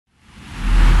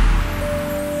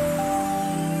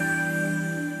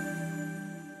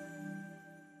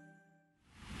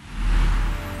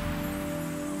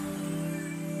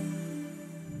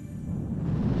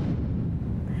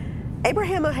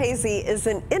Abraham Muheize is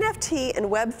an NFT and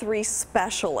Web3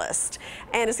 specialist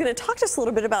and is going to talk to us a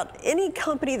little bit about any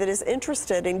company that is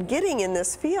interested in getting in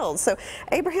this field. So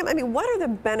Abraham, what are the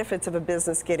benefits of a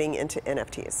business getting into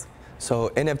NFTs? So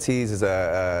NFTs is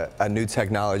a new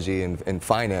technology in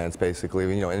finance,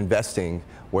 basically, investing,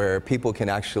 where people can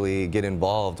actually get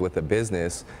involved with a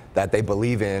business that they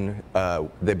believe in.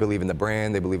 They believe in the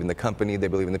brand, they believe in the company, they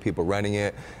believe in the people running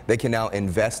it. They can now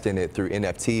invest in it through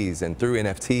NFTs, and through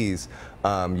NFTs,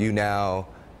 you now,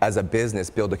 as a business,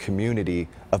 build a community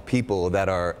of people that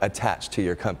are attached to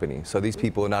your company. So these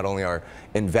people not only are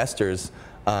investors,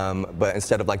 but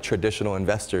instead of like traditional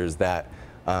investors that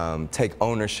take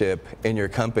ownership in your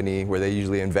company, where they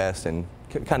usually invest and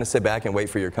kind of sit back and wait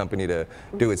for your company to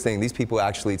do its thing. These people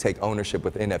actually take ownership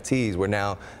with NFTs, where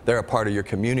now they're a part of your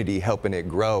community, helping it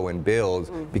grow and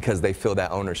build because they feel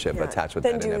that ownership attached with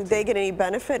that NFT. Then do they get any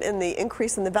benefit in the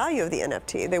increase in the value of the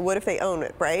NFT? They would if they own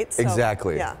it, right? So,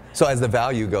 exactly. Yeah. So as the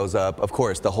value goes up, of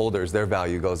course, the holders, their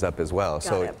value goes up as well.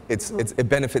 So it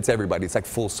benefits everybody. It's like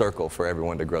full circle for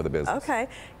everyone to grow the business. Okay.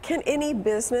 Can any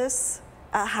business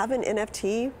have an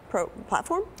NFT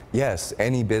platform? Yes,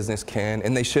 any business can,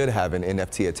 and they should have an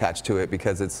NFT attached to it,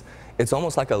 because it's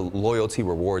almost like a loyalty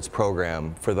rewards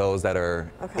program for those that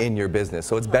are in your business.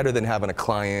 So it's better than having a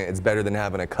client, it's better than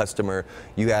having a customer.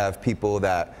 You have people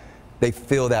that they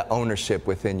feel that ownership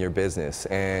within your business,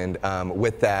 and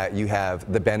with that you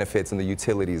have the benefits and the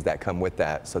utilities that come with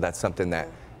that. So that's something that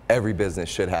every business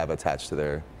should have attached to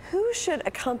their. Who should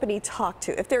a company talk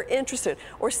to if they're interested,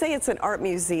 or say it's an art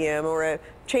museum or a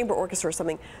chamber orchestra or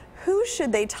something? Who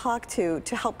should they talk to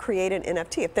help create an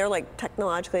NFT if they're like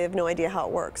technologically have no idea how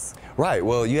it works? Right.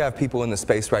 Well, you have people in the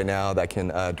space right now that can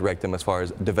direct them, as far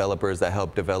as developers that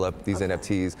help develop these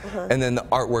NFTs, and then the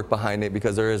artwork behind it,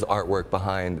 because there is artwork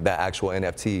behind that actual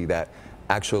NFT that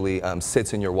actually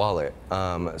sits in your wallet.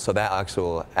 So that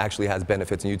actually has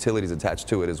benefits and utilities attached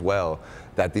to it as well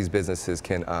that these businesses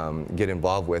can get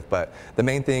involved with. But the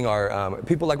main thing are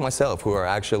people like myself who are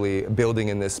actually building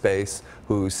in this space,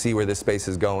 who see where this space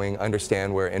is going,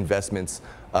 understand where investments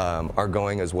are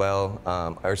going as well,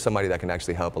 or somebody that can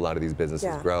actually help a lot of these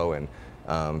businesses grow and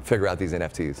figure out these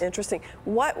NFTs. Interesting.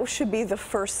 What should be the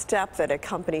first step that a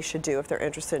company should do if they're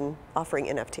interested in offering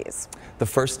NFTs? The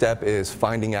first step is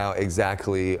finding out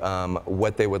exactly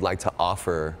what they would like to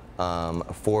offer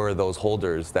for those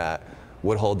holders that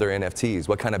would hold their NFTs.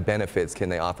 What kind of benefits can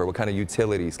they offer? What kind of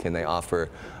utilities can they offer?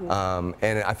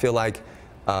 And I feel like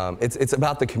it's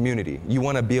about the community. You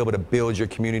want to be able to build your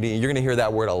community. You're going to hear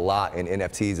that word a lot in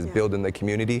NFTs, is building the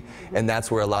community. And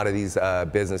that's where a lot of these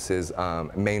businesses'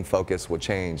 main focus will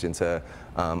change into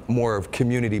more of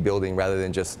community building rather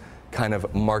than just kind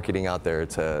of marketing out there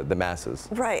to the masses.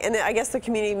 Right, and I guess the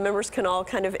community members can all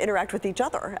kind of interact with each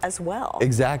other as well.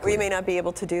 Exactly. Where you may not be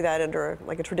able to do that under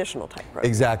like a traditional type program.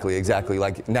 Exactly, exactly.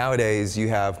 Like nowadays you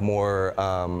have more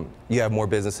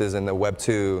businesses in the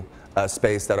Web2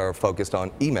 space that are focused on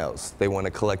emails. They want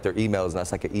to collect their emails, and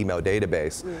that's like an email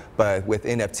database. But with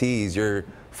NFTs, you're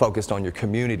focused on your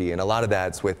community, and a lot of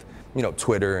that's with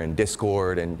Twitter and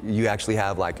Discord, and you actually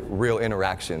have like real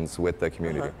interactions with the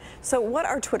community. So what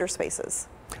are Twitter Spaces?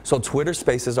 So Twitter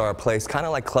Spaces are a place kind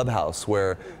of like Clubhouse,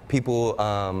 where people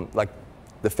like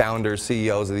the founders,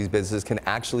 CEOs of these businesses can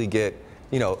actually get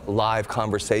live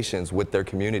conversations with their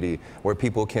community, where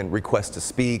people can request to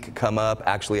speak, come up,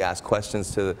 actually ask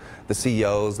questions to the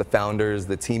CEOs, the founders,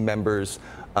 the team members,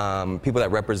 people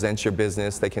that represent your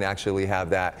business. They can actually have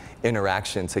that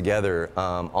interaction together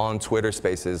on Twitter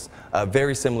Spaces.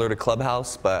 Very similar to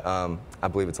Clubhouse, but I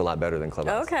believe it's a lot better than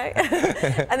Clubhouse. Okay.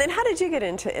 And then how did you get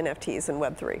into NFTs and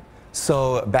Web3?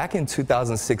 So back in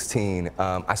 2016,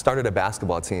 I started a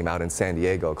basketball team out in San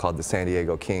Diego called the San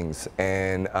Diego Kings.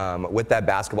 And with that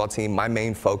basketball team, my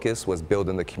main focus was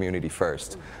building the community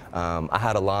first. I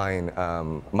had a line,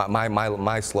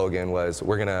 my slogan was,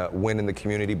 we're gonna win in the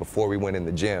community before we win in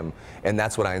the gym. And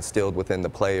that's what I instilled within the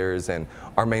players. And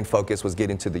our main focus was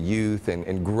getting to the youth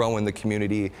and growing the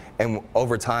community. And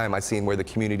over time, I seen where the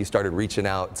community started reaching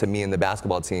out to me and the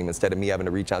basketball team, instead of me having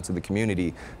to reach out to the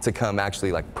community to come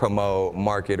actually like promote,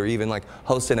 market, or even like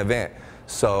host an event.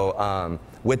 So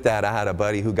with that, I had a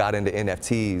buddy who got into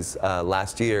NFTs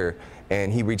last year,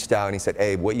 and he reached out and he said,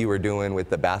 "Abe, what you were doing with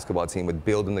the basketball team, with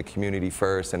building the community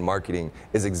first and marketing,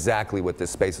 is exactly what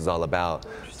this space is all about."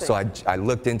 So I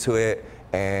looked into it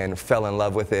and fell in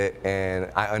love with it, and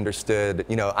I understood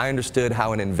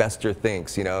how an investor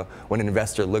thinks. When an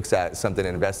investor looks at something to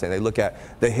invest in, they look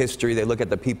at the history, they look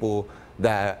at the people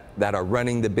that are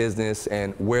running the business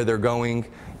and where they're going.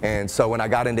 And so when I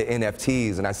got into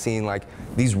NFTs and I seen like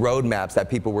these roadmaps that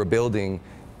people were building,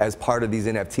 as part of these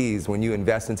NFTs, when you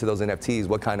invest into those NFTs,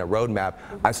 what kind of roadmap,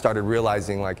 I started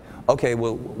realizing like, okay,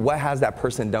 well, what has that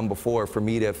person done before for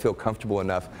me to feel comfortable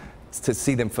enough to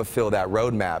see them fulfill that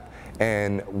roadmap?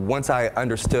 And once I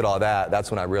understood all that, that's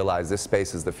when I realized this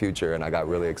space is the future, and I got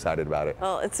really excited about it.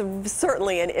 Well, it's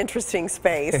certainly an interesting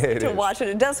space to watch, and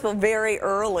it does feel very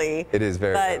early. It is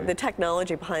very early. But the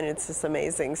technology behind it's just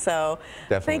amazing. So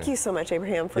Definitely. Thank you so much,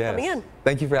 Abraham, for coming in.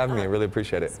 Thank you for having me. I really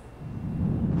appreciate it.